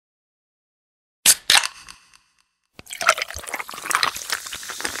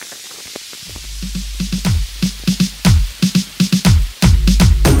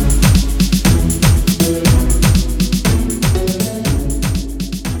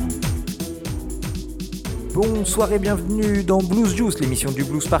Bonsoir et bienvenue dans Blues Juice, l'émission du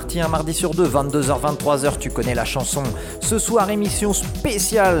Blues Party, un mardi sur deux, 22h-23h, tu connais la chanson. Ce soir, émission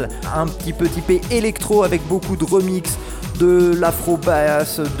spéciale, un petit peu typé électro avec beaucoup de remix, de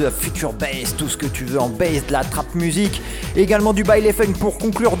l'afro-bass, de la future bass, tout ce que tu veux en bass, de la trap musique, également du baile funk pour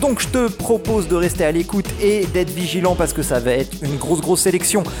conclure. Donc je te propose de rester à l'écoute et d'être vigilant parce que ça va être une grosse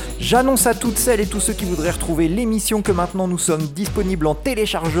sélection. J'annonce à toutes celles et tous ceux qui voudraient retrouver l'émission que maintenant nous sommes disponibles en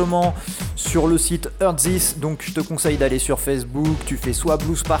téléchargement sur le site Heard This. Donc je te conseille d'aller sur Facebook, tu fais soit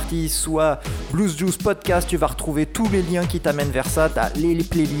Blues Party, soit Blues Juice Podcast, tu vas retrouver tous les liens qui t'amènent vers ça, t'as les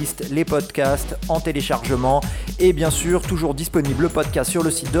playlists, les podcasts en téléchargement et bien sûr toujours disponible le podcast sur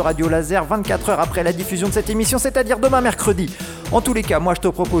le site de Radio Laser 24 heures après la diffusion de cette émission, c'est-à-dire demain mercredi. En tous les cas, moi je te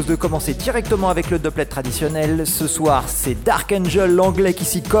propose de commencer directement avec le doublet traditionnel. Ce soir, c'est Dark Angel, l'anglais qui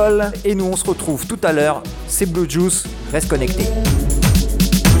s'y colle, et nous on se retrouve tout à l'heure. C'est Blue Juice, reste connecté.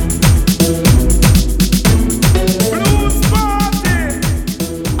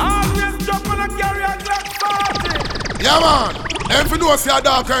 Yeah man, and if you know see a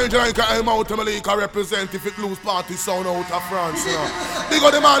Dark Angel I'm out to Malika represent if it Blues Party sound out of France, you know. Big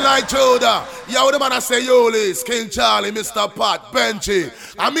up the man like Choda, yeah the man I say Yolis, King Charlie, Mr. Pat, Benchy.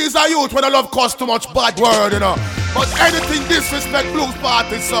 And me is a youth when I love cuss too much bad word, you know. But anything disrespect Blues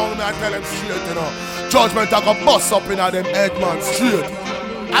Party sound, me I tell them straight, you know. Judgment I go bust up in a them head man straight.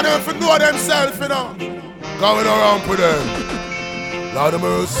 And if you know themselves, you know, going around with them. Lord of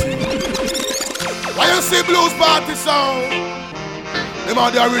mercy. Why you see Blues Party sound? Them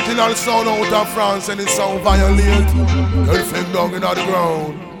are the original sound out of France and it sound violent. They fling down in the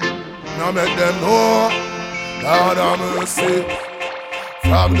ground. Now make them know, Lord of mercy.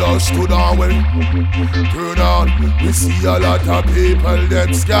 From dusk to dawn when turn on, we see a lot of people them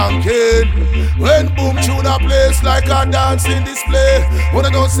skanking. When boom tune a place like a dancing display. When I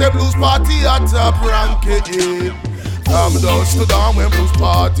don't say Blues Party at top ranking. From dusk to dawn when Blues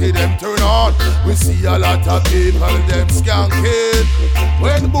Party them turn on, we see a lot of people them skanking.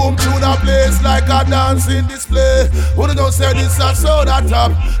 When boom tune a place like a dancing display. When I don't say this a sound at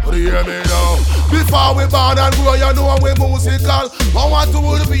top, but you hear me now. Before we born and grow, you know we musical. Power to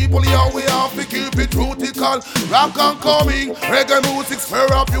the people here, we have to keep it rutical. Rock and coming, reggae music's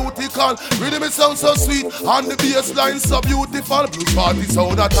therapeutical. Rhythm it sounds so sweet, and the bass line so beautiful. Blues Party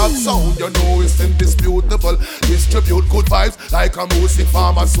sound at top sound, you know it's indisputable. Distribute good vibes like a music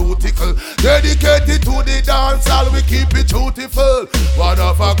pharmaceutical. Dedicated to the dance, all we keep it beautiful. One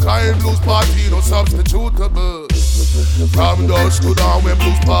of a kind, Blues Party no substitutable. From dusk to dawn when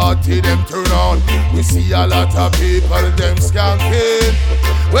Blues Party them turn on, we see a lot of people them skanking.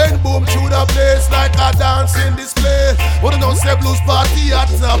 When boom through the place like a dancing display. But don't say Blues Party at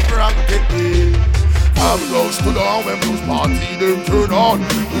the ranking. From dusk to dawn when Blues Party them turn on,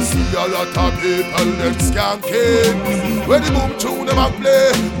 we see a lot of people them skanking. When the boom tune them a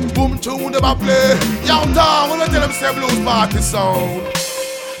play, boom tune them a play. Yow down when I tell them say Blues Party sound.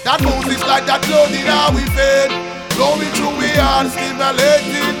 That music's like that blood in our vein. Going through we are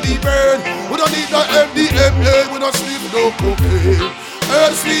stimulating the burn. We don't need no MDMA, we don't sleep no cocaine.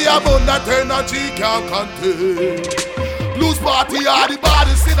 Earthly abundant energy can contain. Blues Party are the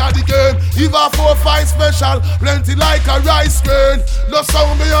baddest in the game. Even 4-5 special, plenty like a rice grain. No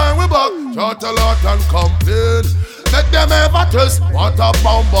sound behind we back, shout a lot and complain. Let them ever test what a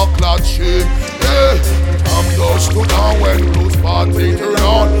bomber clad shame. Yeah, from dusk to dawn when Blues Party turn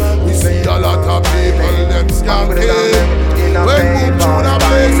on, we see a lot of people them skanking. When we tune a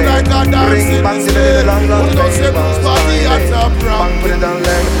place like a dancing display, we don't say Blues Party at a prank.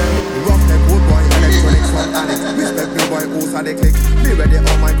 Roughneck, good boy, electronics from Alex. Respect me boy, who's at the click. Be ready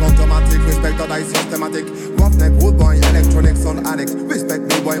on my automatic, respect that I systematic. Roughneck, good boy, electronics on Alex. Respect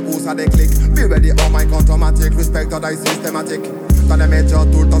me boy, who's at the click. Be ready on my automatic, respect that I systematic. Dans les médias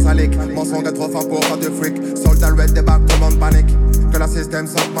tout le temps ça leak. Mon son est trop fort pour faire du fric. Soldat red débarque, tout le monde panique. Que la système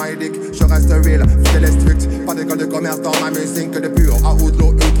suck my dick. Je reste real, fidèle et strict. Pas d'école de commerce dans ma musique. Que de pur à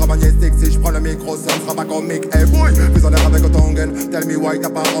outlaw ultra magnétique. Si je prends le micro, ça ne sera pas comique. Hey boy, fais en l'air avec ton gun. Tell me why t'as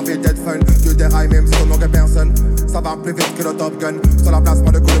pas envie d'être fun. Tu dérailles même si ton nom est personne. Ça va plus vite que le Top Gun. Sur la place,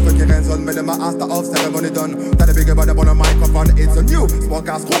 pas de coup de feu qui résonne. Mais de ma asta off, ceremony done. T'as des big bad on the microphone. It's a new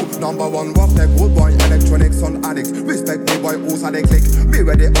Sportcast crew. Number one, Roughneck, good boy, electronics on addicts. Respect me boy, who's at the click. Be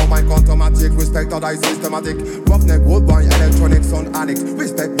ready on my automatic, respect that I systematic. Roughneck, good boy, electronics on addicts.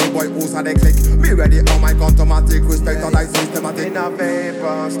 Respect me boy, who's at the click. Be ready on my automatic, respect that I systematic. In a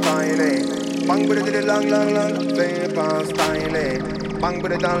vapor style, bang with it long vapor style. Bang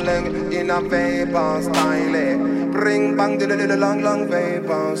with it long in a vapor style. Bring bang the long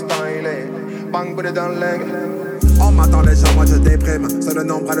vapor style. Bang with it long. On m'attend les gens, moi je déprime. C'est le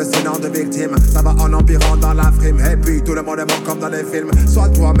nombre hallucinant de victimes. Ça va en empirant dans la frime. Et puis tout le monde est mort comme dans les films. Sois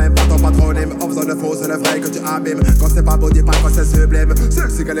toi-même, pas ton patronyme. En faisant le faux, c'est le vrai que tu abîmes. Quand c'est pas beau, dis pas quand c'est sublime.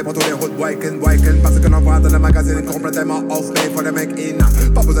 Celui-ci que les pour tous les routes, waken. Parce que l'on voit dans le magazine complètement off-made for the make-in.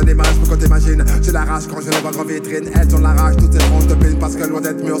 Pas besoin d'image pour que t'imagines. Je l'arrache quand je les vois en vitrine. Elles sont la rage, toutes ces tronches de pine. Parce que loin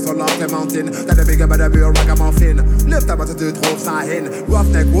d'être mûres sur leur clémentine. T'as des big up de mur, ragamuffin. Lève ta boîte si tu trouves ça in.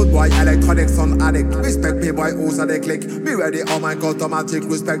 Roughneck, wood boy, electronic sound addict. Respect me boy, où ça déclic. Be ready, oh my god, automatic.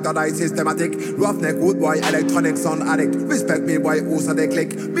 Respect that I systematic. Roughneck, wood boy, electronic sound addict. Respect me boy, où ça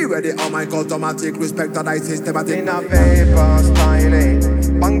déclic. Be ready, oh my god, automatic. Respect that I systematic. In a vapor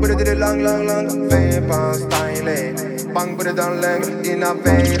styling. Bang with it long, long, long. Vapor styling. Bang with it down lang. In a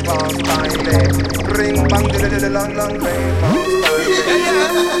vapor styling. Ring bang with it long, long. Vapor styling.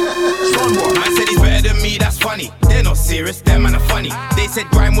 Man said he's better than me, that's funny. They're not serious, them man are funny. They said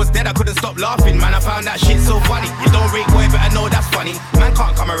grime was dead, I couldn't stop laughing. Man, I found that shit so funny. You don't rate boy, better know that's funny. Man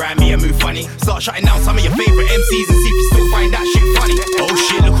can't come around me and move funny. Start shutting down some of your favorite MCs and see if you still find that shit funny. Oh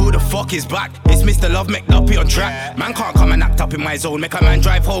shit, look who the fuck is back. It's Mr. Love McNuppy on track. Man can't come and act up in my zone. Make a man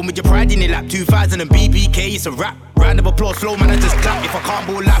drive home with your pride in your lap. 2000 and BBK, it's a rap. Round of applause, flow, man, I just clap. If I can't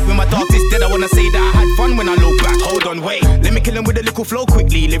ball laugh with my dogs, it's dead. I wanna say that I had fun when I look back. Hold on, wait, let me kill him with a little flow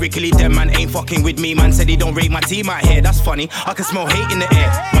quickly. Lyrically, them man ain't fucking with me. Man said he don't rate my team out here, that's funny. I can smell hate in the air.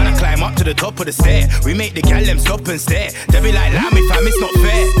 Man, I climb up to the top of the stair. We make the gal them stop and stare. They be like, lamb, fam, it's not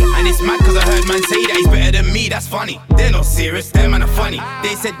fair. And it's mad cause I heard man say that he's better than me, that's funny. They're not serious, them man are funny.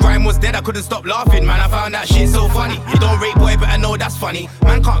 They said grime was dead, I couldn't stop laughing. Man, I found that shit so funny. You don't rate boy, but I know that's funny.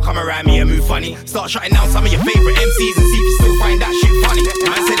 Man can't come around me and move funny. Start shutting down some of your favorite MCs and see if you still find that shit funny.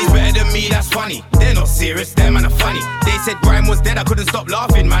 Man said he's better than me, that's funny. They're not serious, them man are funny. They said grime was dead, I couldn't stop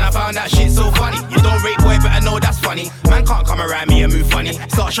laughing. Man, I found that shit so funny. You don't rate boy, but I know that's funny. Man can't come around me and move funny.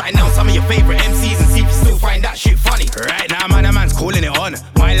 Start shutting down some of your favorite MCs and see if you still find that shit funny. Right now, man, a man's calling it on.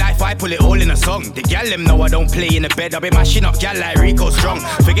 My life, I pull it all in a song. The gal them know I don't play in the bed. I be mashing up gal like Rico Strong.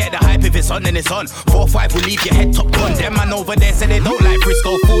 Forget the hype, if it's on, then it's on. 4-5 will leave your head top gone. Them man over there say they don't like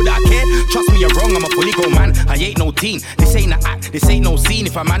Frisco food. I care. Trust me, you're wrong. I'm a fully grown man. I ain't no teen. This ain't an act. This ain't no scene.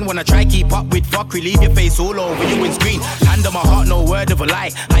 If a man wanna try keep up with fuckery, leave your face all over you in screen. Hand on my heart, no word of a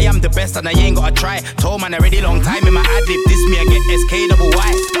lie. I am the best and I ain't gotta try. Told man already long time in my ad-lib. This me, I get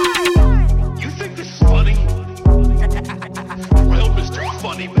SK-double-Y. You think this is funny? Well, Mr.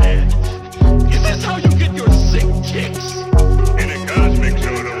 Funny Man, is this how you get your sick kicks? In a cosmic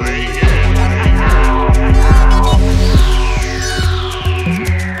sort of way,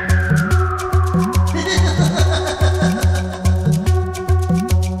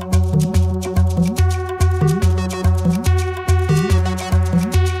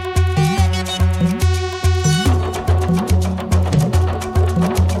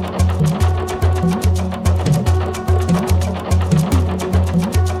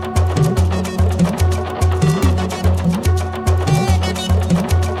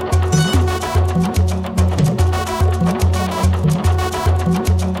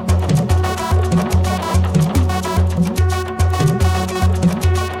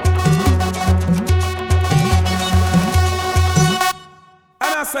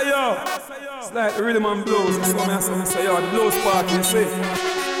 It's like the rhythm and blues. That's what I say, yo, the blues party, you see.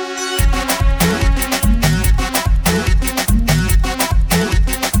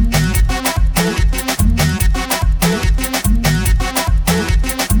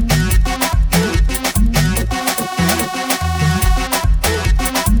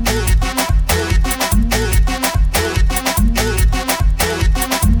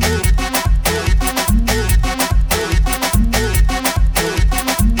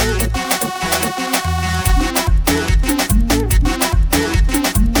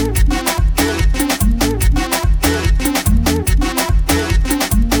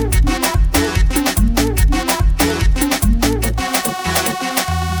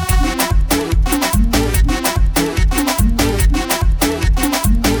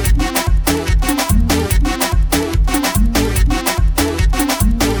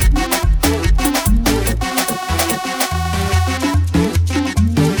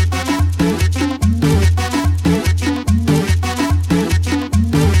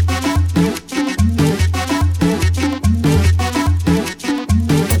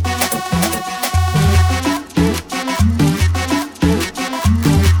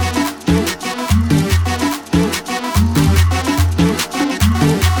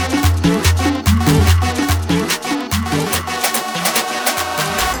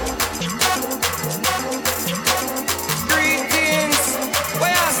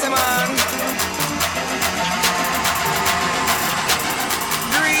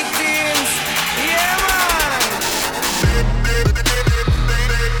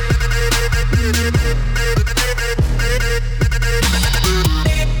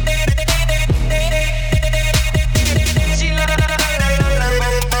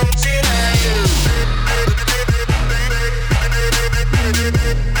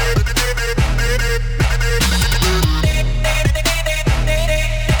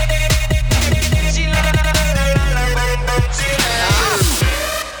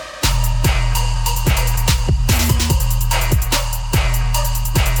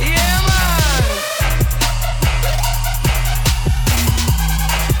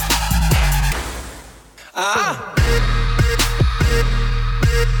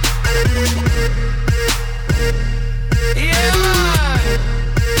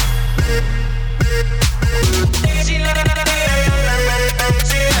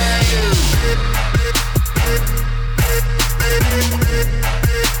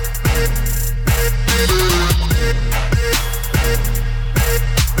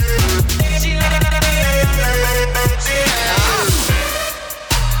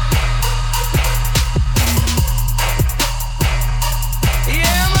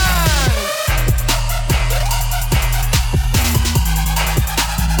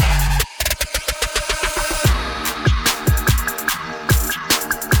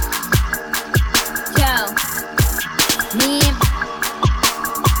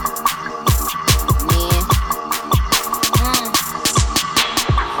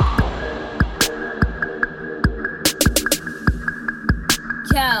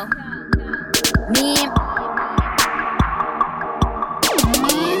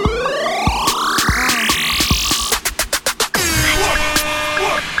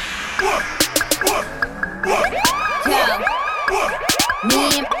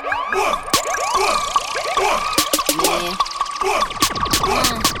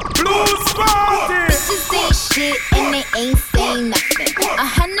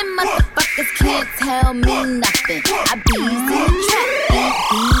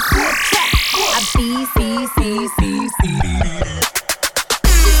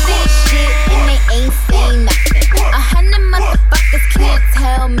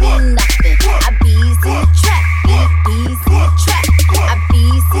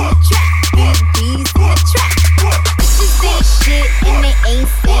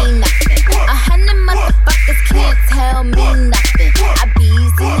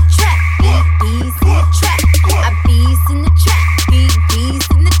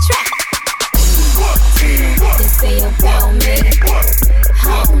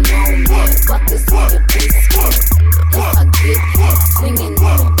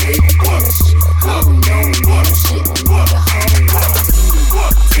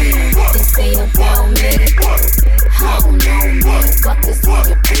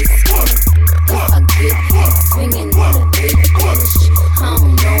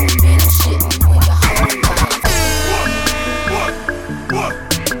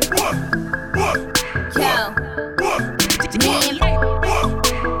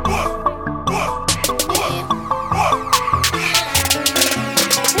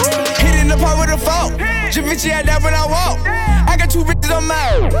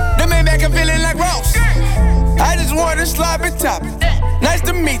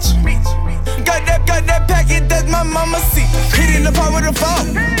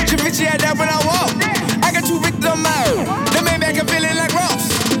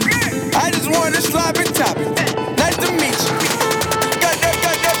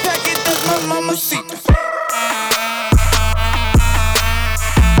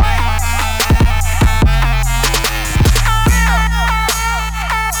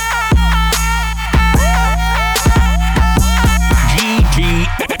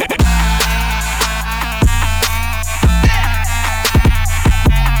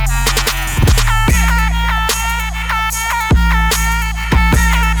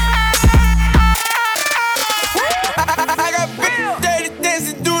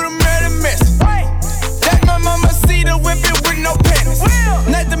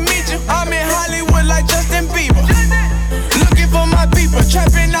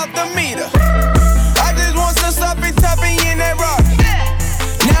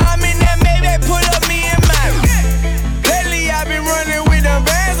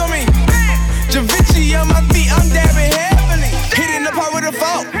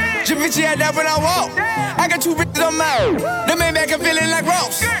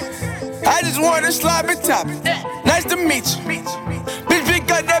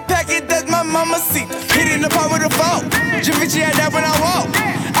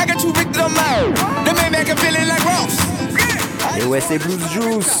 Et ouais, c'est Blues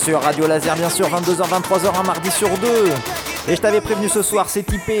Juice sur Radio Laser, bien sûr, 22h, 23h, un mardi sur deux. Et je t'avais prévenu ce soir, c'est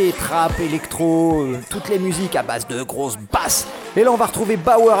typé trap, électro, toutes les musiques à base de grosses basses. Et là, on va retrouver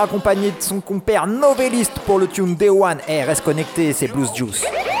Bauer accompagné de son compère Novelist pour le tune Day One. Eh, reste connecté, c'est Blues Juice.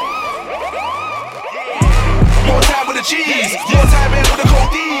 More time with the cheese, more time in with the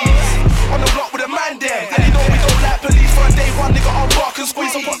codees. On the block with a man there, and you know we don't like police. For a day one, nigga, I'll bark and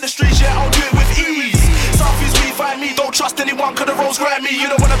squeeze up on the streets, yeah, I'll do it with ease. Southeast, we find me, don't trust anyone, cause the roads grind me. You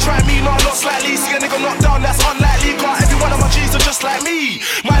don't wanna try me, not slightly. See a nigga knocked down, that's unlikely. Cause every one of my G's are just like me.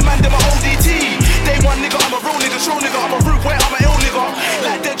 My man, them a ODT. Day one, nigga, I'm a real nigga, true nigga. I'm a rude boy, I'm a ill nigga.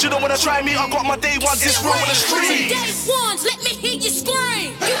 Like that, you don't wanna try me, I got my day ones, this real on the street. Day ones, let me hear you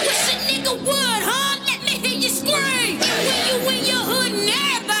scream. You wish a nigga would, huh? Let me hear you scream. You in your hood and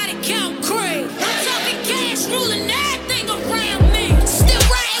everybody count cream. I'm talking cash, ruling everything around me. Still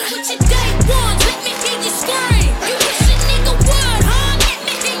riding with your day ones, let me hear you scream. You wish a nigga would, huh? Let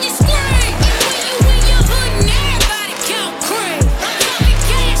me hear you scream. You in your hood and everybody count cream. I'm talking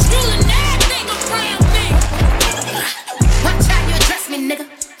cash, ruling everything around me. Watch how you address me, nigga.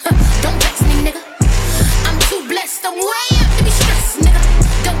 Don't vex me, nigga. I'm too blessed, I'm way up to be stressed, nigga.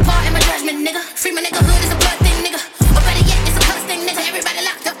 Don't part in my judgment, nigga. Free my nigga hood is a blood thing, nigga. Or better yet, it's a cuss thing, nigga. Everybody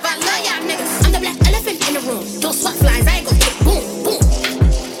locked up, I love y'all niggas. I'm the black elephant in the room. Don't swat flies, I ain't gon' get boom, boom.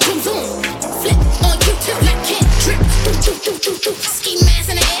 Zoom, zoom. Flip on YouTube like kid trip. Do, do, do, do, do. Ski mask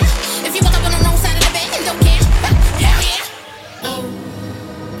in the air. If you walk up on the wrong side of the bed and don't care, hell yeah.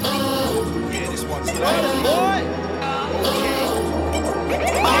 Yeah, this one's boy.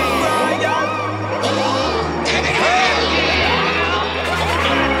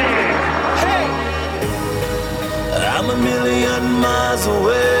 I'm a million miles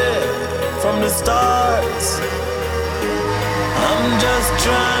away from the stars. I'm just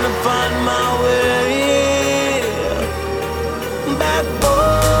trying to find my way back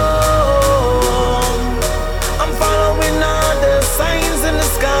home. I'm following all the signs in the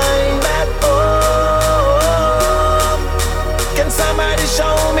sky back home. Can somebody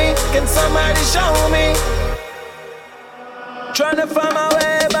show me? Can somebody show me? Trying to find my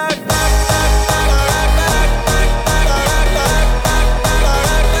way back.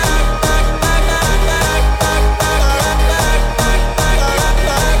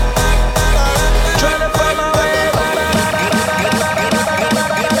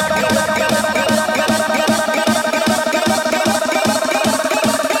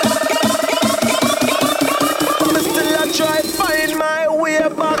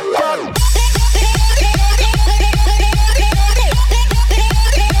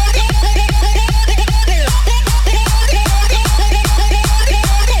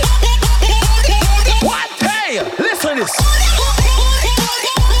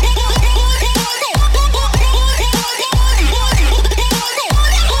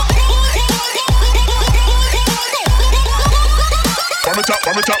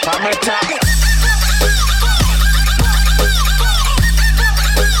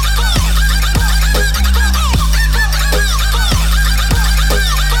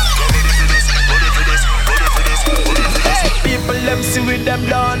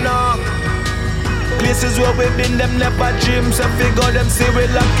 Places where we been, them never dream. So figure them see we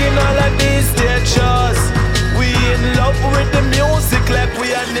locking all of these stage shows. We in love with the music like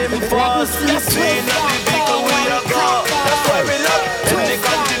we are nymphos. We in the vehicle we are go. That's why we love any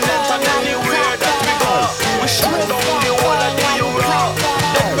continent and anywhere that we go. We shut down the whole of the Europe.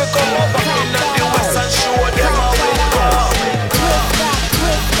 Then we come up in the West and show them how we go.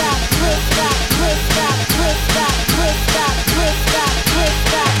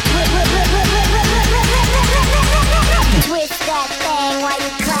 Twist that thing while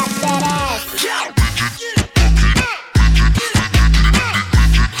you clap that ass.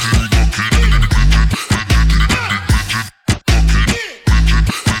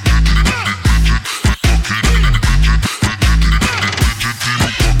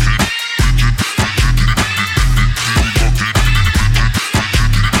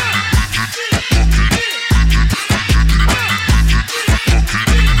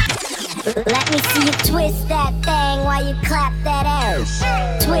 Let me see you twist that thing while you clap that ass.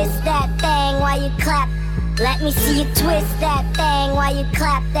 Twist that thing while you clap. Let me see you twist that thing while you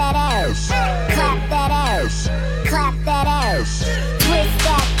clap that ass. Clap that ass. Clap that ass. Twist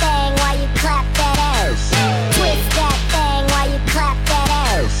that thing while you clap that ass. Twist that thing while you clap that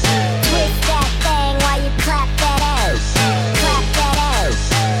ass. Twist that thing while you clap that ass. Clap that ass.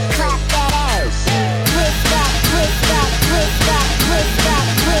 Clap that ass. Twist that, twist that, twist that, twist that,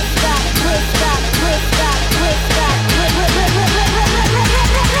 twist that, twist that, twist that, twist that,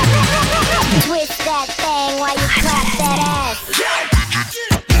 twist that thing while you clap that ass.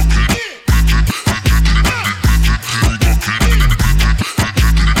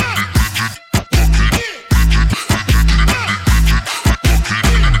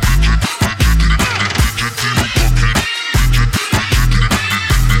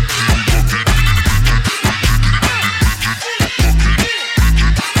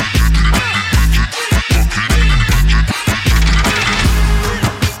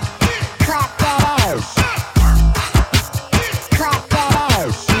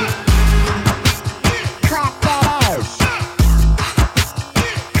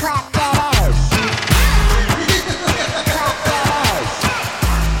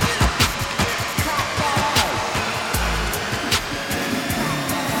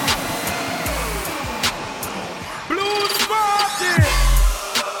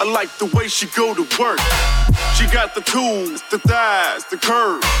 like the way she go to work. She got the tools, the thighs, the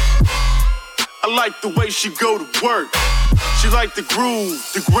curve. I like the way she go to work. She like the groove,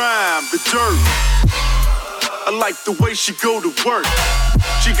 the grime, the dirt. I like the way she go to work.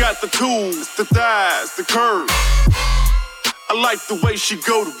 She got the tools, the thighs, the curve. I like the way she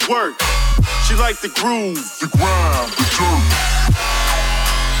go to work. She like the groove, the grime, the dirt.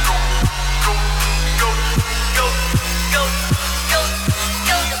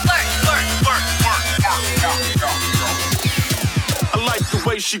 I like the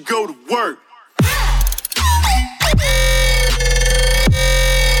way she go to work.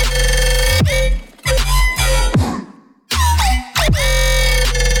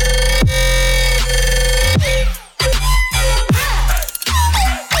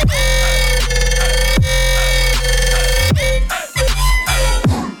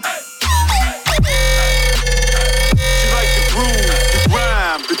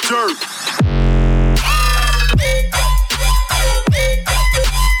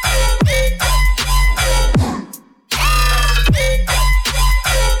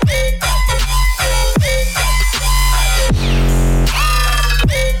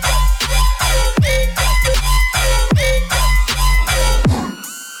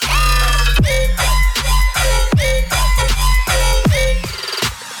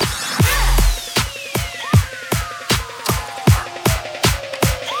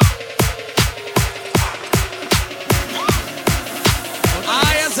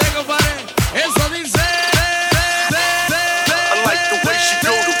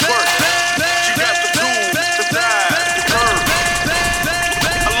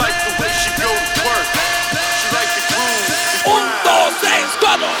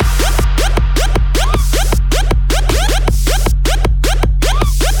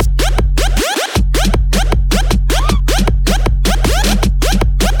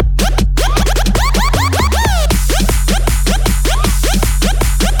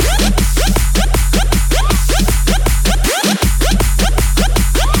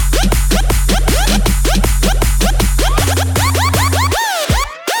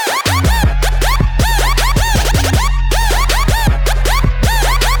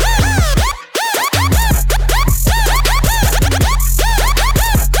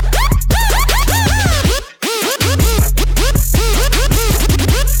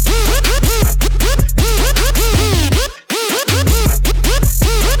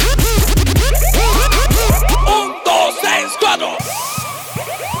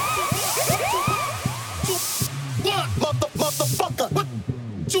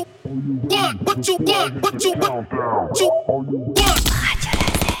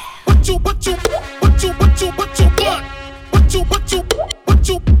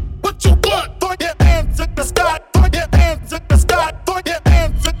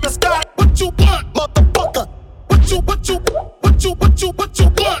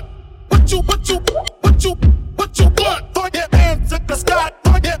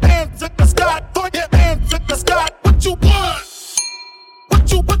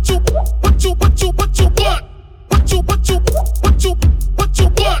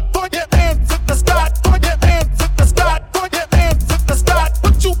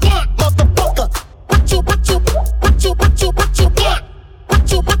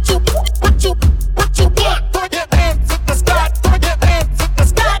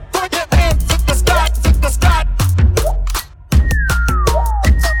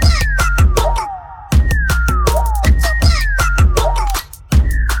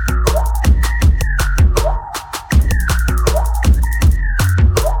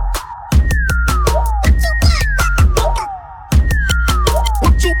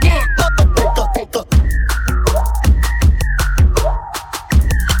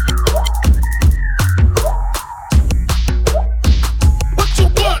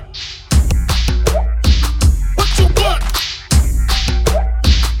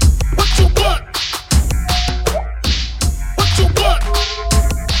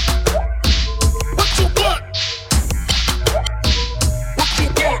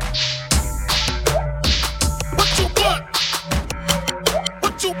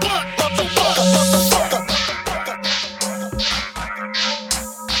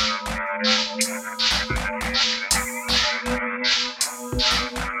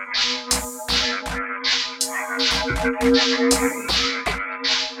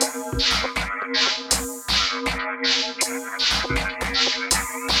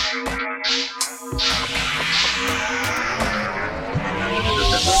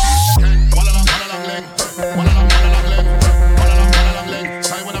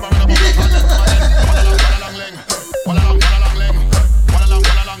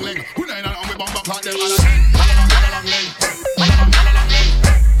 ling. We nine and we bump back them.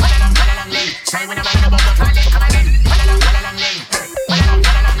 Say when I'm on the bump back them, come on in.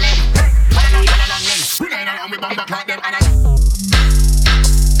 We nine and we bump back them.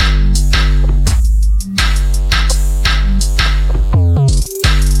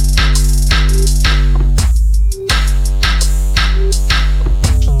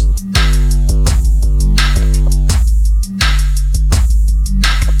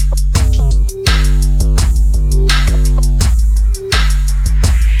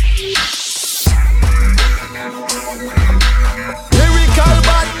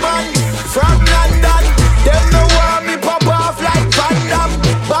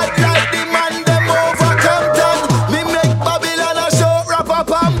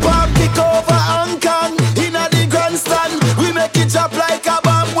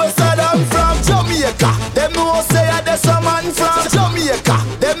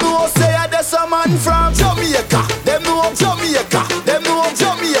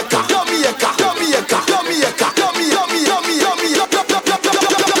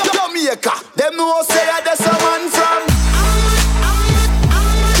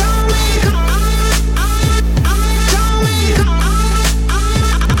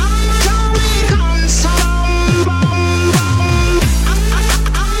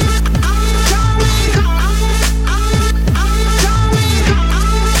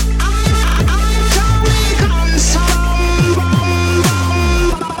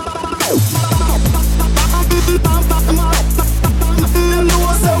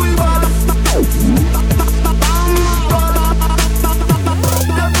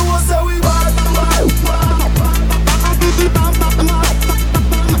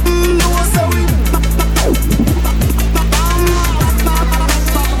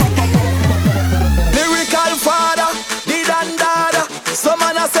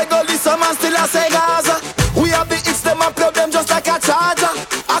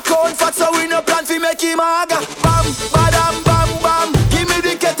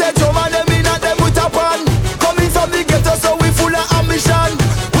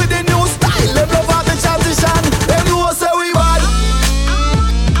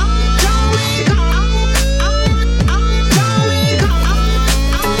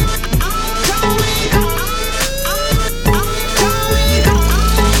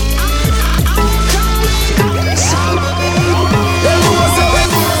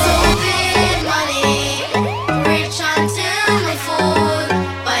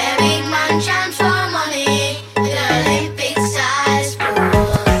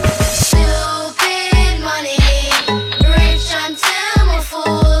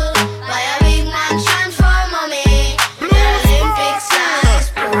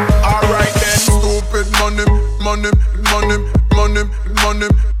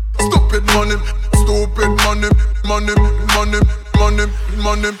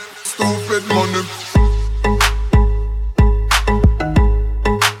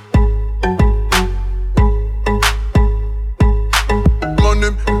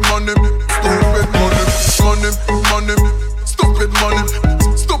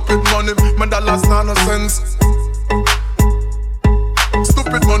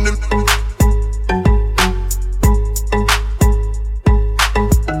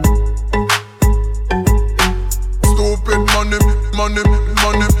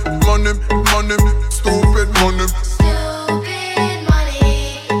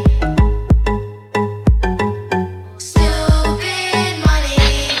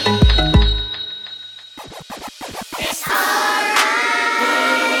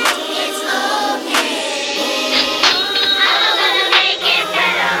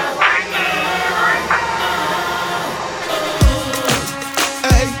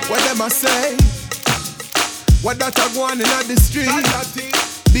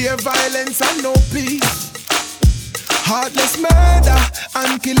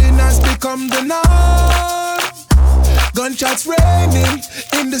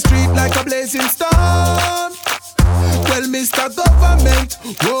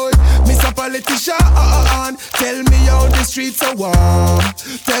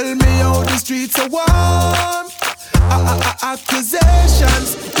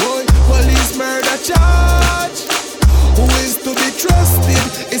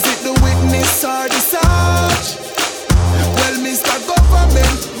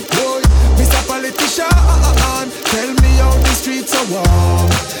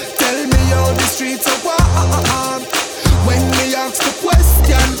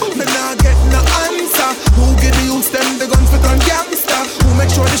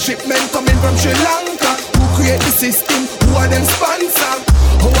 Shipment coming from Sri Lanka. Who create the system? Who are them sponsor?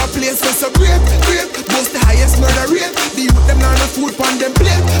 How a food on them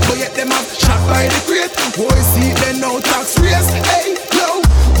plate, but yet them have shot by the crate. Boy, see them now tax race. Hey, yo,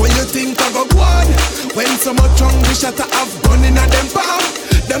 when you think I go one, when so much hungry shot I have gun in a them palm,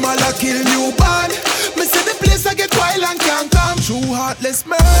 them all a kill you bad. Me say the place I get wild and can't come. True heartless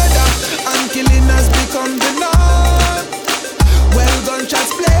murder and killing has become the norm. Well,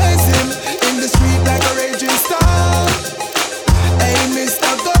 gunshots blazing in the street like a raging storm. Hey, Mr.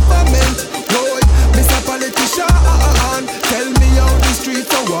 Government, boy, Mr. Politician, tell me how the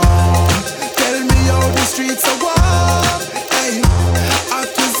streets are warm. Tell me how the streets are warm. Hey,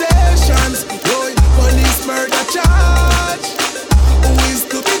 accusations, boy, police murder charge. Who is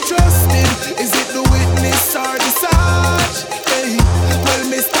to be trusted? Is it the witness or the sarge? Hey, well,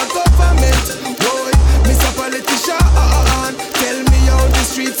 Mr. Government, boy, Mr. Politician, tell me how the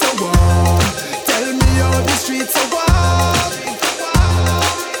streets are warm. Tell me how the streets are warm.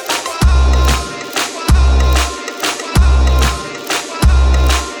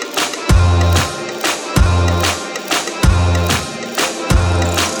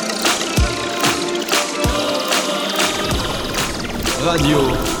 Radio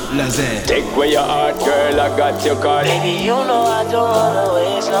Laser. Take away your heart, girl, I got your card. Baby, you know I don't wanna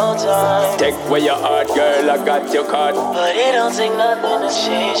waste no time. Take away your heart, girl, I got your card. But it don't take nothing to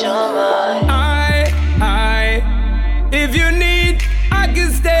change your mind. If you need, I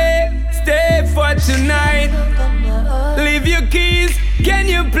can stay for tonight. Leave your keys, can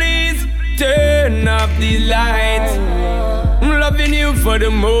you please turn off the lights? I'm loving you for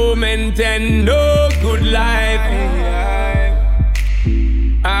the moment and no good life.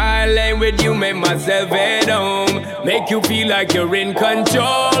 I lay with you, make myself at home. Make you feel like you're in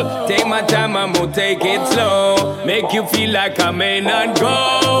control. Take my time, I'm gonna take it slow. Make you feel like I may not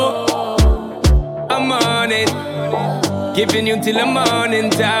go. I'm on it, giving you till the morning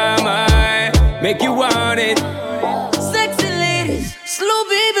time. I make you want it. Sexy ladies, slow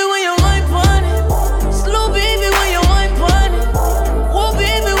baby when you wine pon it. Slow baby when you wine pon it. Whoa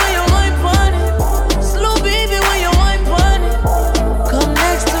baby when you wine pon it. Slow baby when you wine pon it. Come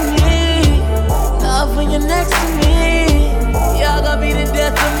next to me, love when you're next to me. Y'all gonna be the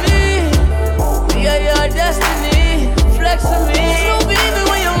death of me. We are your destiny, flex with me. Slow baby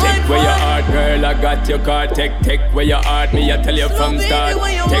when you wine Where pon your it. heart, girl, I got your card. Take where your heart, me, I tell you from start. Take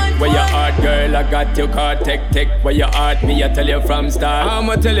where your heart, girl, I got your card. Take where your heart, me, I tell you from start.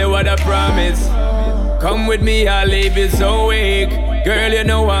 I'ma tell you what I promise. Come with me, I'll leave you so weak. Girl, you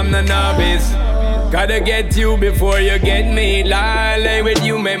know I'm the novice. Gotta get you before you get me. Lay with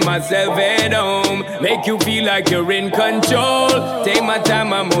you, make myself at home. Make you feel like you're in control. Take my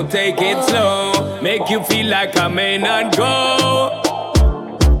time, I'm gonna take it slow. Make you feel like I may not go.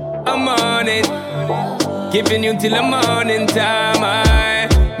 I'm on it, giving you till the morning time. I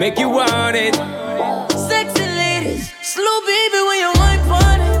make you want it. Sexy ladies, slow baby when you wine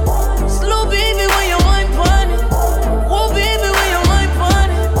pon it. Slow baby when you wine pon it. Whoa baby when you wine pon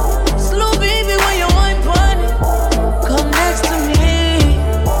it. Slow baby when you wine pon it. Come next to me,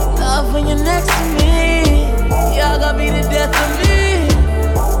 love when you're next to me. Y'all gonna be the death of me.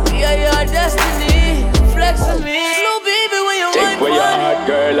 We are your destiny, flex with me. Slow baby when you wine Take where your pon it. heart,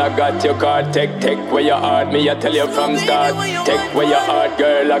 girl, I got your card. Take where your heart, me, I tell you from start. Take where your heart,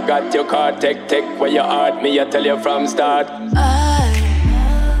 girl, I got your card. Take where your heart, me, I tell you from start.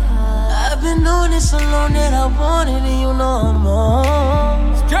 I've been doing it so long that I want it, and you know I'm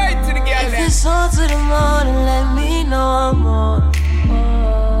on. Straight to the gal. If it's on to the morning, let me know I'm on.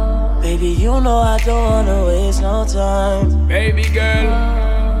 Baby, you know I don't wanna waste no time. Baby girl.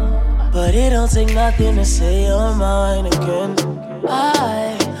 But it don't take nothing to say you're mine again.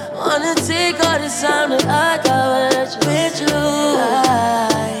 I wanna take all the time that I got with you.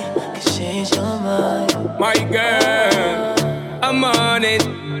 I can change your mind. My girl, I'm on it,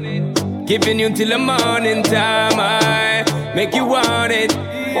 giving you till the morning time. I make you want it.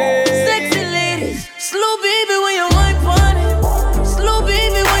 Yeah. Sexy ladies, slow baby when you wine pon it. Slow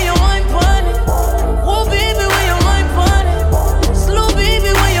baby when you wine pon it. Whoa baby when you wine pon it. Slow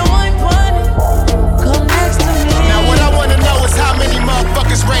baby when you wine pon it. Come next to me. Now what I wanna know is how many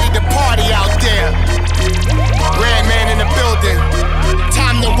motherfuckers ready to party out there. Red man in the building.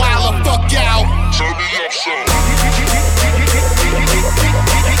 Time to wild the fuck out. Turn me up some.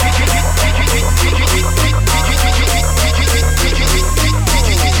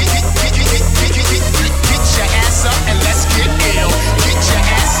 Get your ass up and let's get ill. Get your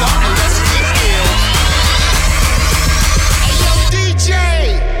ass up and let's get ill. Hey yo DJ,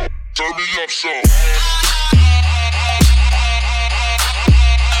 turn me up some.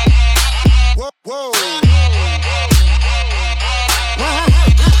 Whoa.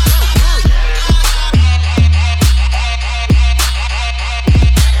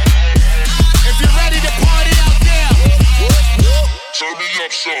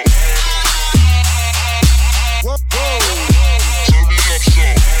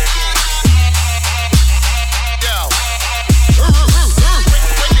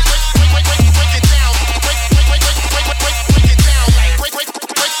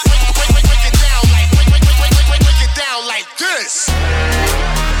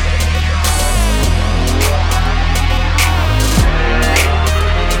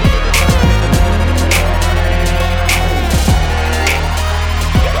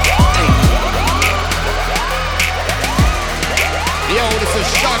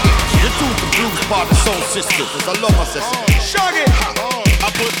 tune to Blues Party Soul Sisters. Cause I love my sister. Shaggy. I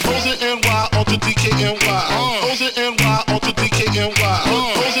put OZNY onto DKNY. OZNY onto DKNY.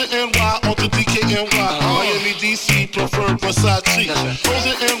 OZNY onto DKNY. Miami, DC, preferred Versace.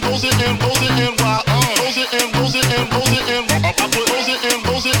 OZN, OZN, OZNY. OZN, OZN, OZNY. I put OZN,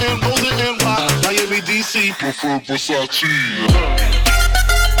 OZN, OZNY. Miami, DC, preferred Versace.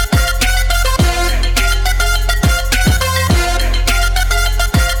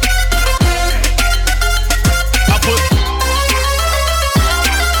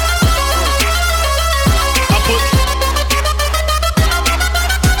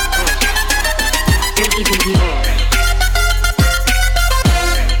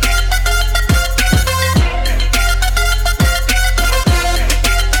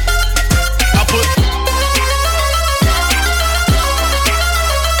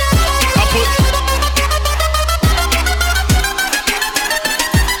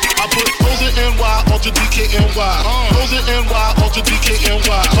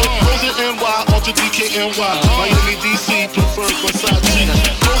 Miami, DC, preferred Versace.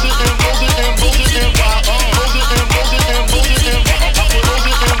 OZN, OZN, OZNY. OZN, OZN, OZNY. I put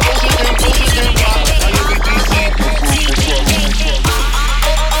OZN, OZN, OZNY. Miami, DC, preferred Versace.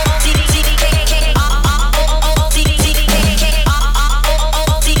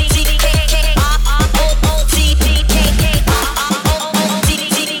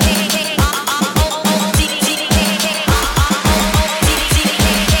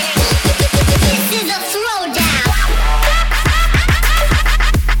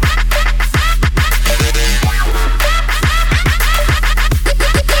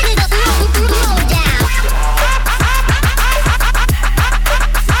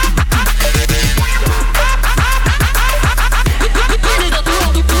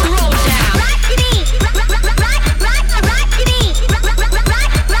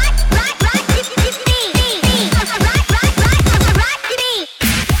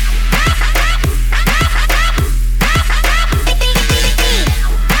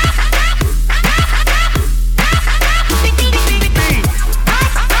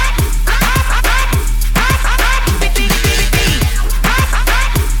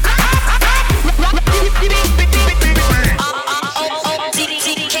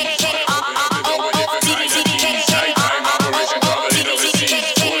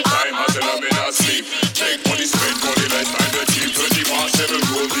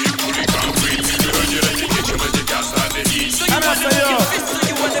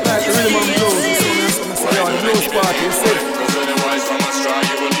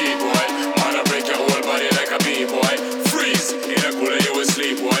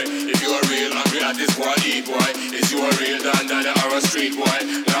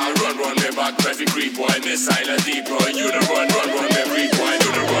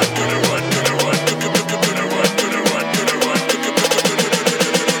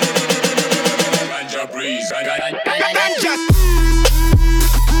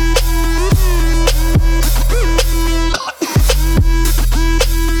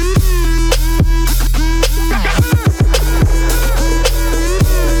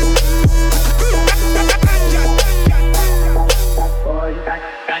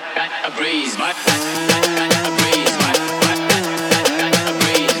 Breeze,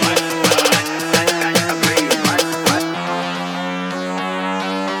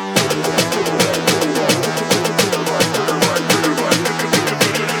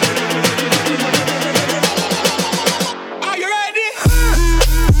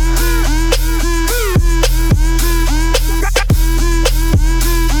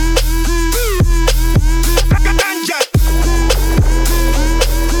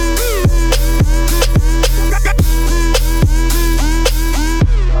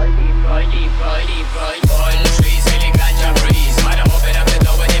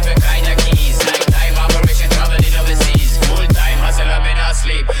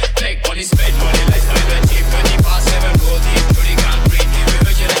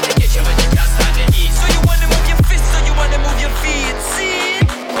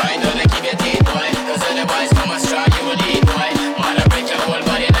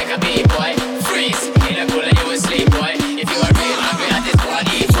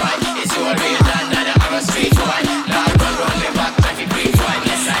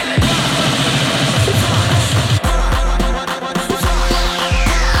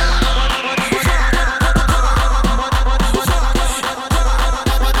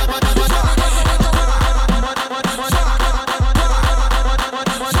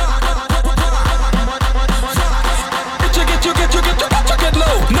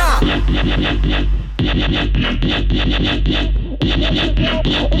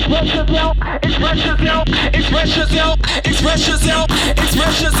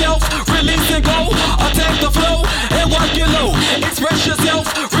 Express yourself, release and go, attack the flow and work it low. Express yourself,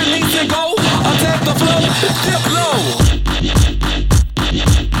 release and go, attack the flow, dip low.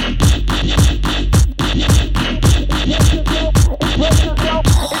 Express yourself,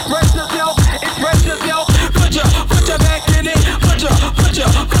 put your back in it, put your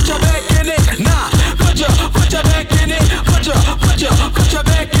back in it, nah, put your back in it, put your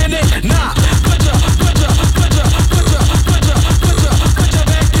back in it, nah, put your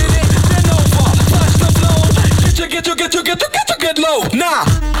back in it, bend over, touch the flow, get low, nah.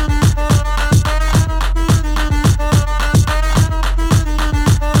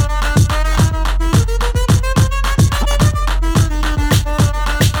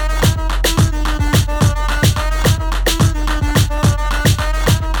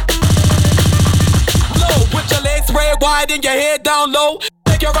 Wide and your head down low.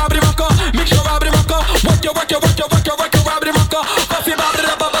 Take your robbery rocker, mix your robbery rocker. Work your robbery rocker. Bussy robbery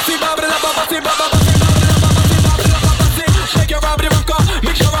up, bussy robbery up, bussy robbery up. Shake your robbery rocker,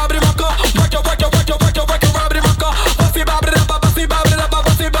 mix your robbery rocker. Work your robbery rocker. Bussy robbery up, bussy robbery up,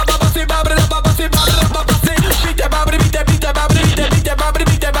 bussy robbery up, bussy robbery up, bussy robbery up, bussy. Beat that robbery, beat that robbery, beat that robbery,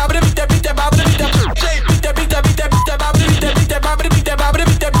 beat that robbery, beat that robbery, beat that robbery, beat that robbery, beat that robbery, beat that robbery,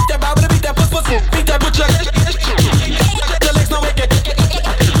 beat that robbery, beat that pussy, beat that butcher.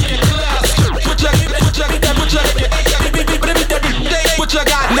 What you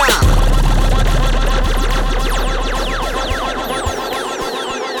got now?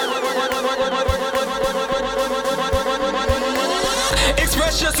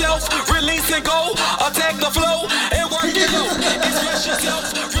 Express yourself, release and go, attack the flow and work it low. Express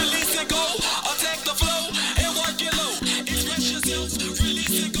yourself, release and go, attack the flow and work it low. Express yourself,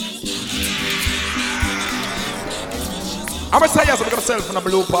 release and go. I'm gonna say yes, I'm gonna sell from the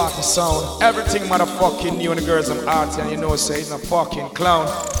Blue Party sound. Everything motherfucking new and the girls and arty, and you know, say he's a fucking clown.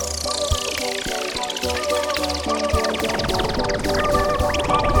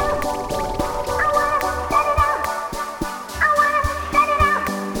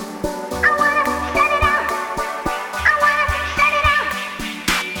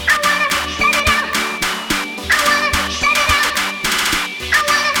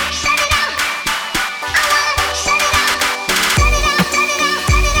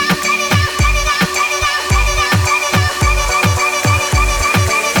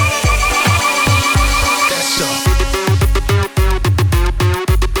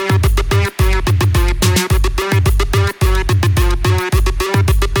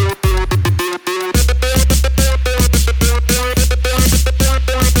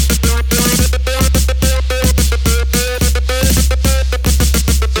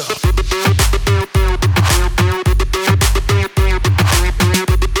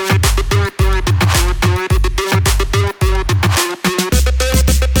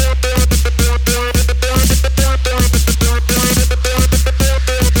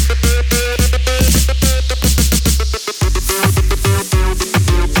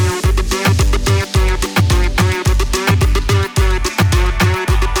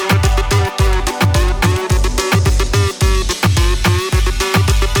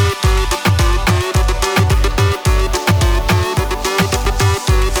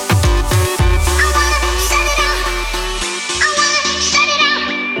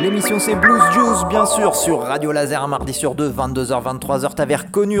 C'est Blues Juice, bien sûr, sur Radio Laser, un mardi sur deux, 22h, 23h. T'avais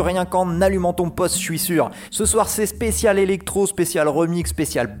reconnu rien qu'en allumant ton poste, je suis sûr. Ce soir, c'est spécial électro, spécial remix,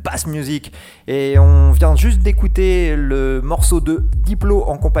 spécial bass music. Et on vient juste d'écouter le morceau de Diplo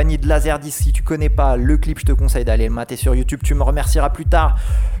en compagnie de Laserdisc. Si tu connais pas le clip, je te conseille d'aller le mater sur YouTube. Tu me remercieras plus tard.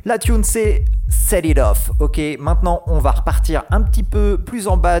 La tune, c'est Set It Off. Ok, maintenant, on va repartir un petit peu plus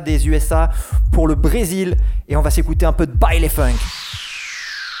en bas des USA pour le Brésil. Et on va s'écouter un peu de Baile Funk.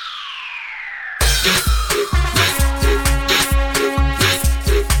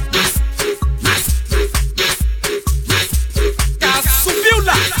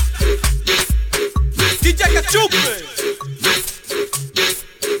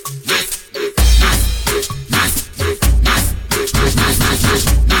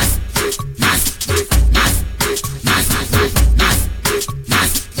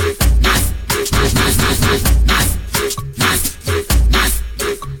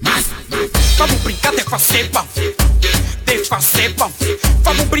 Vamos brincar de fazer pão, de fazer pão.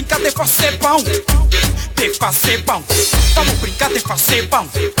 Vamos brincar de fazer pão, de fazer pão. Vamos brincar de fazer pão,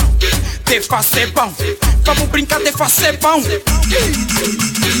 de fazer pão. Vamos brincar de fazer pão.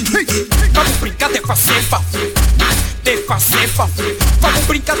 Vamos brincar de fazer pão, de fazer pão. Vamos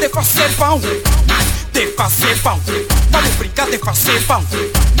brincar de fazer pão, de fazer pão. Vamos brincar de fazer pão.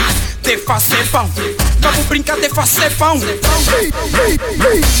 De fazer pão. Vamos brincar de fazer pão.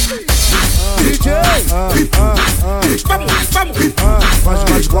 DJ, vamos.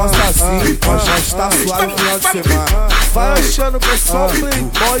 Mas gosta assim, mas tá suave no final de semana. Vai achando que é só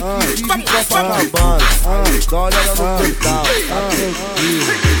playboy que vive Copacabana. Dá uma olhada no portal, tá tranquilo.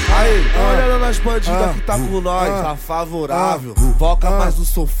 Aí, dá uma olhada nas bandidas que tá com nós, tá favorável. Foca mais no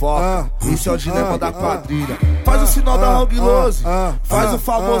sofoca, esse é o dilema da quadrilha. Faz o sinal da Hong Lose, faz o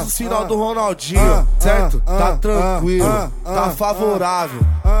famoso sinal do Ronaldinho, certo? Tá tranquilo, tá favorável.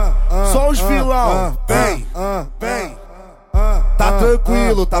 Só os vilão, vem. Tá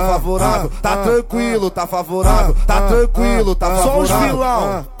tranquilo, tá favorável. Tá tranquilo, tá favorável. Tá tranquilo, tá favorável. Só os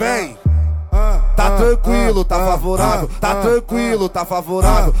vilão, vem. Tá tranquilo, tá favorável. Tá tranquilo, tá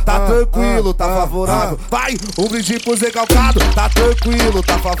favorável. Tá tranquilo, tá favorável. Vai, um brinde pro Zé Calcado. Tá tranquilo,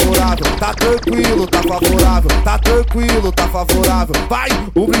 tá favorável. Tá tranquilo, tá favorável. Tá tranquilo, tá favorável. Vai,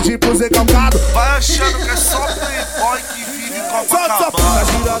 um brinde pro Zé Calcado. Vai achando que é só playboy que vive em Copacabana. Tá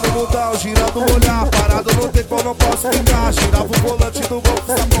girando o mundão, girando o olhar. Parado no tempo, não posso ficar. Girava o volante do gol,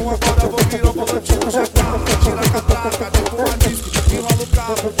 sapão. Agora vou virar o volante do G4. Tira a catraca, dentro do disco. Enrola o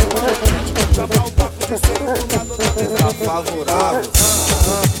carro, chama o papo de ser do lado da mesa. Tá favorável.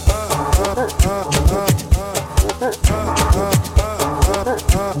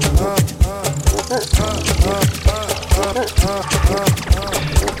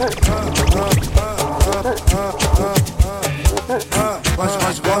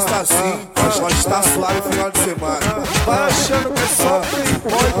 Mas gosta assim, mas tá suave no final de semana. Vai achando que é só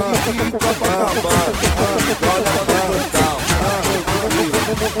playboy que vive em Copacabana. Olha no portal.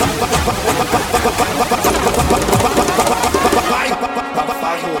 Vai,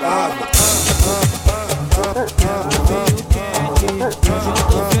 favorável.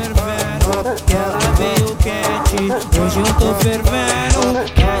 Hoje eu tô fervendo,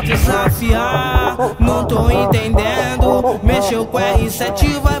 quer desafiar, não tô entendendo. Mexeu com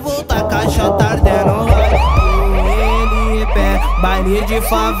R7, vai voltar, caixa tardendo. Baile de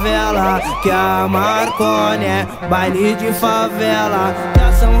favela, que a Marconi é baile de favela, que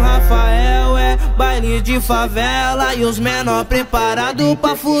a São Rafael é baile de favela. E os menor preparado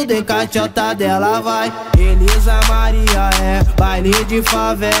pra fuder, cachota dela vai. Elisa Maria é baile de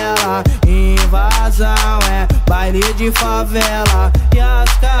favela, invasão é baile de favela, e as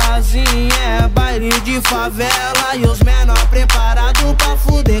casinhas é baile de favela. E os menor preparado pra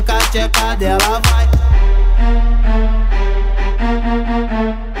fuder, cachota dela vai.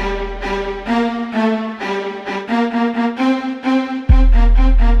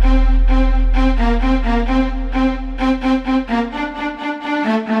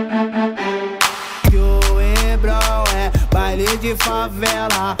 De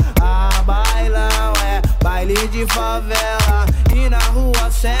favela, a bailão é baile de favela, e na rua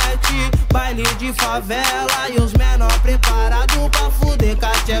 7, baile de favela. E os menor preparado pra fuder, com a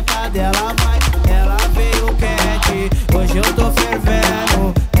tcheca dela vai. Ela veio quente, hoje eu tô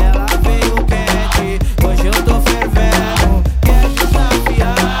fervendo. Ela veio quente, hoje eu tô fervendo. Quer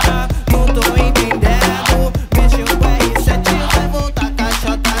desafiar, não tô entendendo. Mexeu com R7, vai voltar,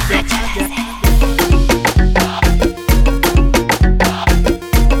 cachota dela.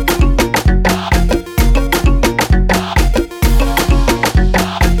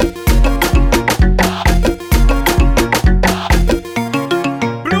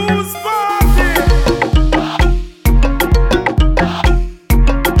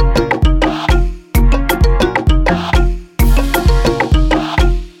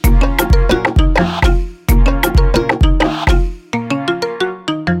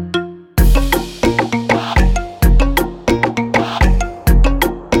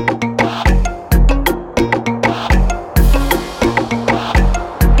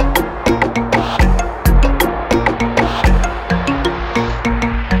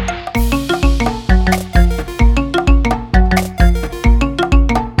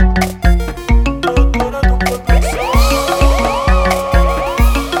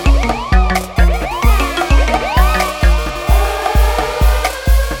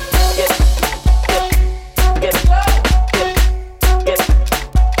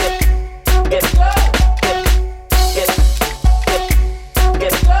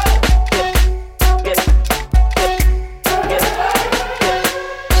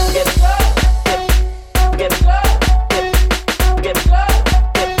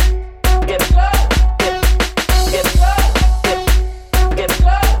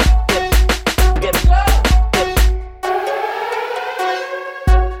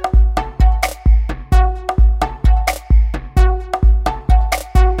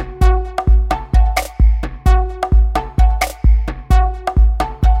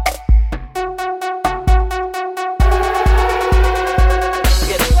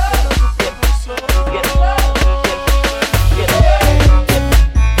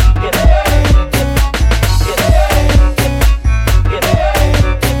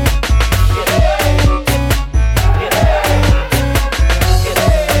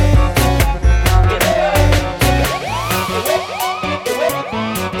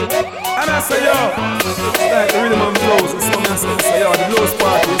 the blues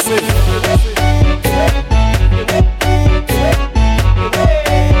party, you see.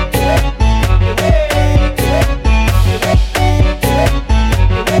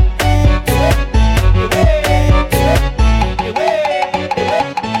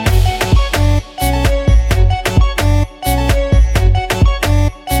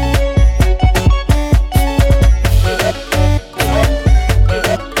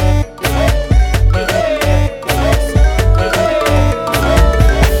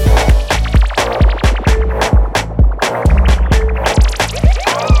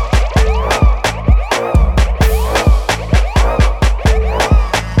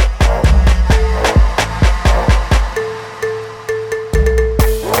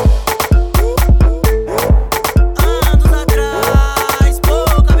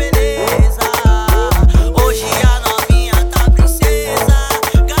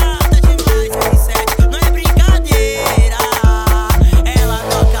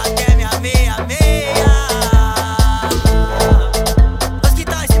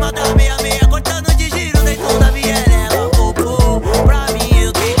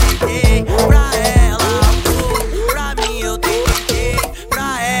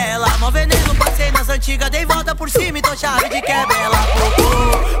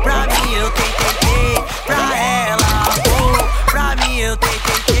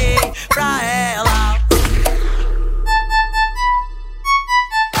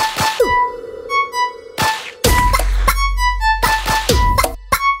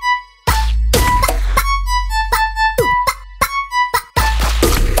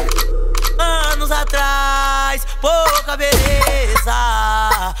 Pouca beleza,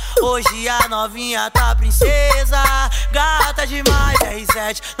 hoje a novinha tá princesa, gata demais,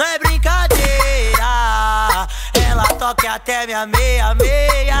 R7, não é brincadeira. Ela toca até minha meia.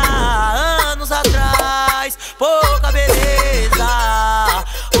 Anos atrás, pouca beleza,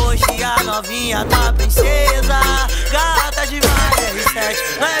 hoje a novinha tá princesa, gata demais, R7,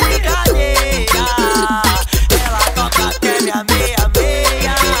 não é brincadeira. Ela toca até minha meia.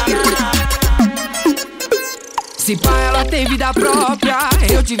 Se pá, ela tem vida própria,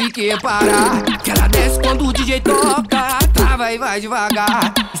 eu tive que reparar que ela desce quando o DJ toca, trava e vai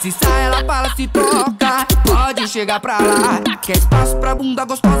devagar. E se sai, ela fala, se toca, pode chegar pra lá. Quer espaço pra bunda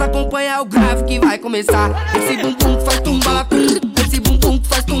gostosa, acompanha o grave que vai começar. Esse bumbum que faz tumbalatum, esse bumbum que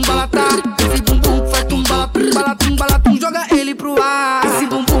faz tumbalatá, esse bumbum que faz tumbalatum, balatum, balatum, joga ele pro ar. Esse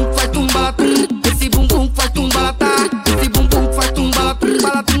bumbum que faz tumbalatum, esse bumbum que faz tumbalatá, esse bumbum que faz tumbalatum,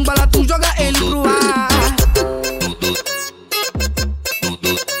 balatum, balatum, joga ele pro ar.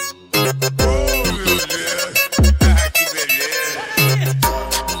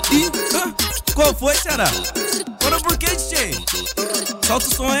 Qual foi, Xará? Bora por quê, DJ? Solta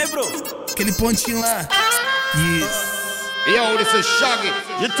o som aí, bro. Aquele pontinho lá. Yes. Yo, this is Shaggy.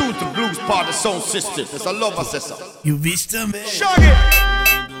 You tuned to Blues Party Sound System. It's a love assessor. E o bicho também. Shaggy!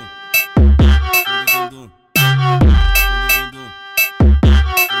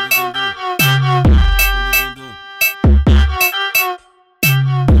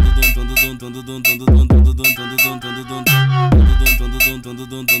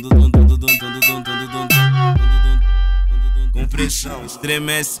 Com pressão,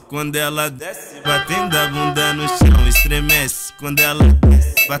 estremece quando ela desce, batendo a bunda no chão. Estremece quando ela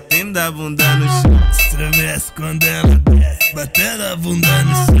desce, batendo a bunda no chão. Estremece quando ela desce, batendo a bunda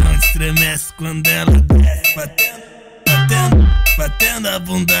no chão. Estremece quando ela desce, batendo a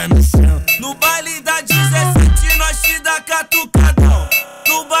bunda no chão. No baile da 17 nós te dá catucadão.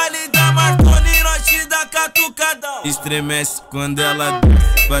 No baile da Marconi nós te dá catucadão. Estremece quando ela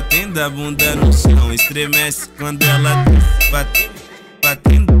desce, batendo a bunda no chão. Estremece quando ela desce,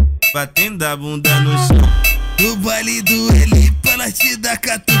 batendo a bunda no chão. No baile do Elipa nós te dá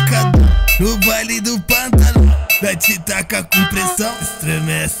catucadão. No baile do Pantano nós te taca com pressão.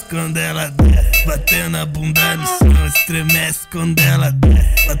 Estremece quando ela desce, batendo a bunda no chão. Estremece quando ela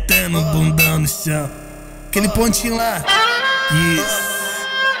desce, batendo o bundão no chão. Aquele pontinho lá. Isso.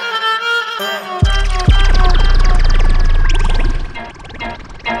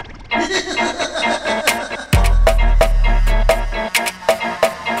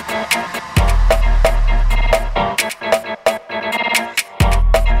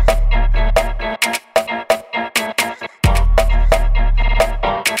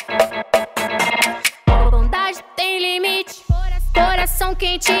 Bondade tem limite, coração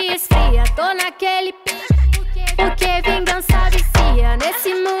quente e esfria. Tô naquele pique, porque vingança vicia.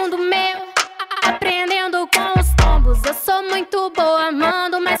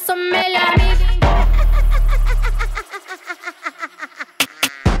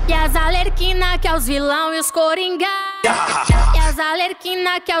 alerquina que é os vilão e os coringa. E as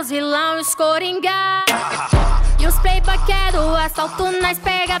alerquina que é os vilão e os coringa. E os playboy que é do assalto, nós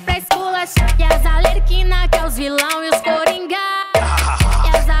pega pra esculachar. E as alerquina que é os vilão e os coringa.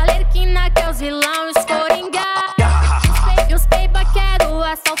 E as alerquina que é os vilão e os coringa. E os playboy que é do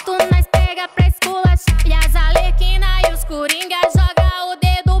assalto, nós pega pra esculachar. E as alerquina e os coringa joga o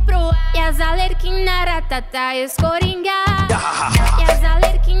dedo pro ar. E as alerquina ratata e os coringa. E as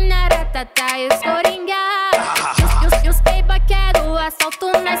alerquina ratata e os coringa. E os playboy que é do assalto,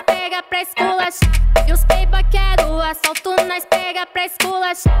 nós pega pra esculachar. E os playboy que é do assalto, nós pega pra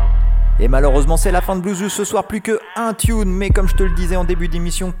esculachar. Et malheureusement c'est la fin de Blues Juice ce soir, plus que un tune, mais comme je te le disais en début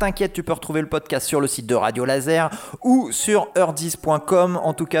d'émission, t'inquiète, tu peux retrouver le podcast sur le site de Radio Laser ou sur heurdiz.com.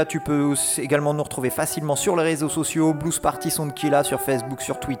 En tout cas tu peux également nous retrouver facilement sur les réseaux sociaux, Blues Party Soundkilla sur Facebook,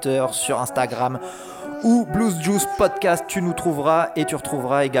 sur Twitter, sur Instagram ou Blues Juice Podcast, tu nous trouveras et tu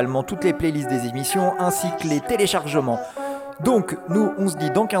retrouveras également toutes les playlists des émissions ainsi que les téléchargements. Donc nous on se dit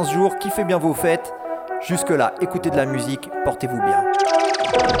dans 15 jours, kiffez bien vos fêtes, jusque là écoutez de la musique, portez-vous bien.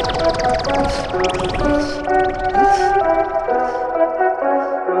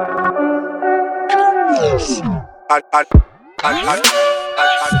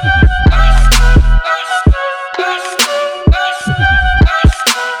 I